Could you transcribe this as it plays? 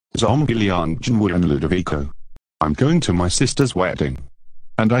Zombie and Ludovico. I'm going to my sister's wedding.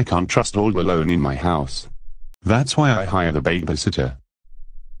 And I can't trust all alone in my house. That's why I hired a babysitter.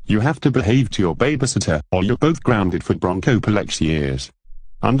 You have to behave to your babysitter, or you're both grounded for bronchopolex years.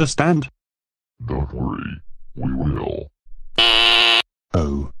 Understand? Don't worry, we will.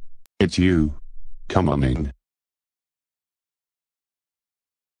 Oh. It's you. Come on in.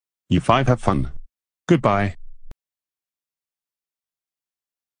 You five have fun. Goodbye.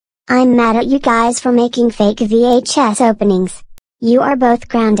 I'm mad at you guys for making fake VHS openings. You are both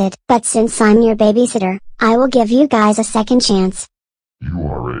grounded, but since I'm your babysitter, I will give you guys a second chance. You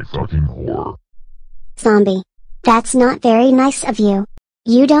are a fucking whore. Zombie. That's not very nice of you.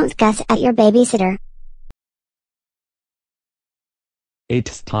 You don't cuss at your babysitter.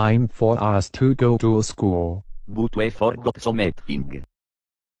 It's time for us to go to school. But we forgot something.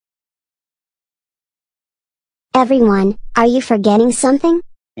 Everyone, are you forgetting something?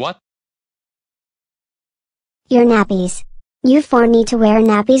 What? Your nappies. You four need to wear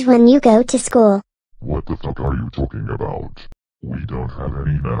nappies when you go to school. What the fuck are you talking about? We don't have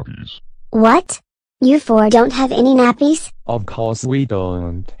any nappies. What? You four don't have any nappies? Of course we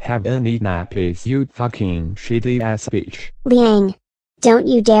don't have any nappies, you fucking shitty ass bitch. Liang. Don't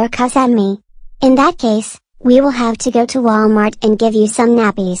you dare cuss at me. In that case, we will have to go to Walmart and give you some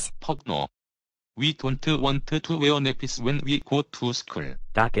nappies. Fuck no. We don't want to wear nappies when we go to school.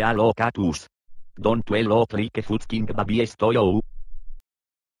 Take a look at us. Don't we look like a fucking babies to you?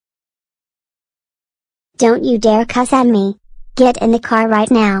 Don't you dare cuss at me. Get in the car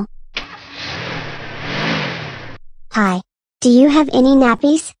right now. Hi. Do you have any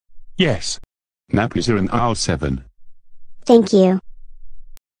nappies? Yes. Nappies are in aisle 7. Thank you.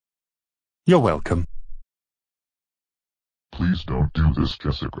 You're welcome. Please don't do this,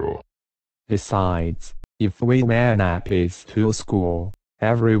 Jessica. Besides, if we wear nappies to school,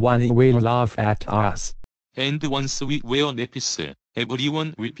 everyone will laugh at us. And once we wear nappies,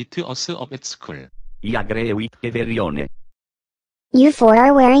 everyone will beat us up at school. I agree with everyone. You four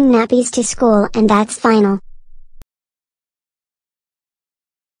are wearing nappies to school and that's final.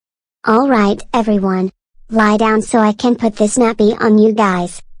 Alright everyone. Lie down so I can put this nappy on you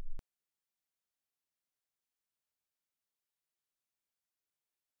guys.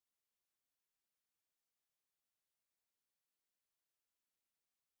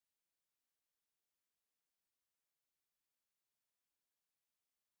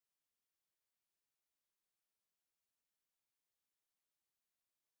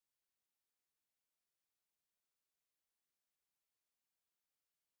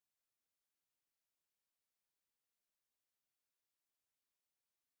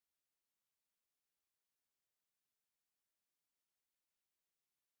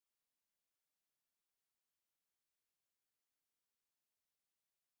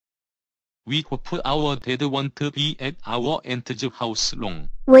 We hope our dad want to be at our aunt's house long.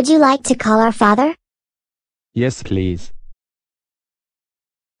 Would you like to call our father? Yes please.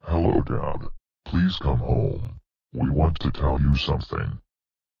 Hello, Dad. Please come home. We want to tell you something.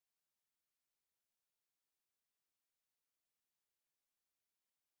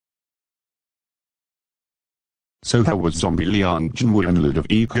 So how was Zombie Leon and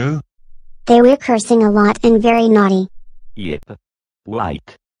Ludovico? They were cursing a lot and very naughty. Yep.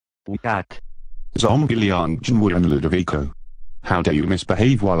 Right. Cat. Zombie Leon and Ludovico. How dare you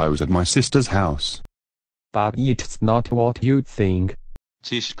misbehave while I was at my sister's house? But it's not what you think.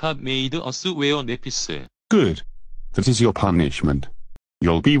 Jessica made us wear nappies. Good. That is your punishment.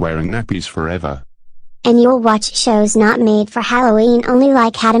 You'll be wearing nappies forever. And you'll watch shows not made for Halloween only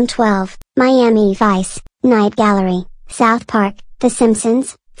like Adam 12, Miami Vice, Night Gallery, South Park, The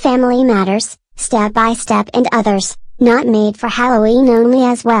Simpsons, Family Matters, Step by Step and others, not made for Halloween only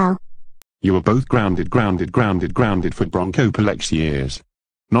as well. You were both grounded for bronchopolex years.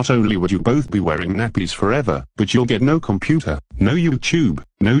 Not only would you both be wearing nappies forever, but you'll get no computer, no YouTube,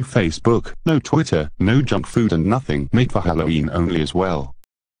 no Facebook, no Twitter, no junk food and nothing made for Halloween only as well.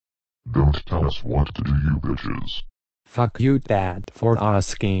 Don't tell us what to do, you bitches. Fuck you Dad for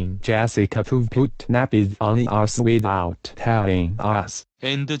asking Jessica to put nappies on us without telling us.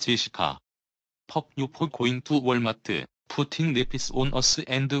 And Jessica. Fuck you for going to Walmart, putting nappies on us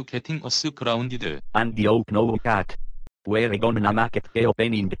and getting us grounded. And you know cat. We're gonna make it the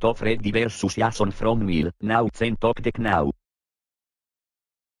opening to Freddy vs. Jason from Mill. Now then talk deck now.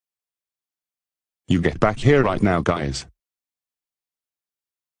 You get back here right now, guys.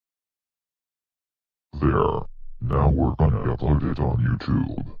 There. Now we're gonna upload it on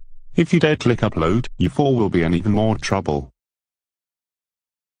YouTube. If you dare click upload, you four will be in even more trouble.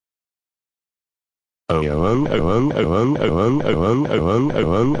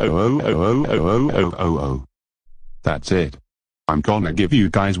 That's it. I'm gonna give you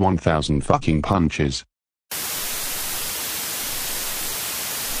guys 1,000 fucking punches.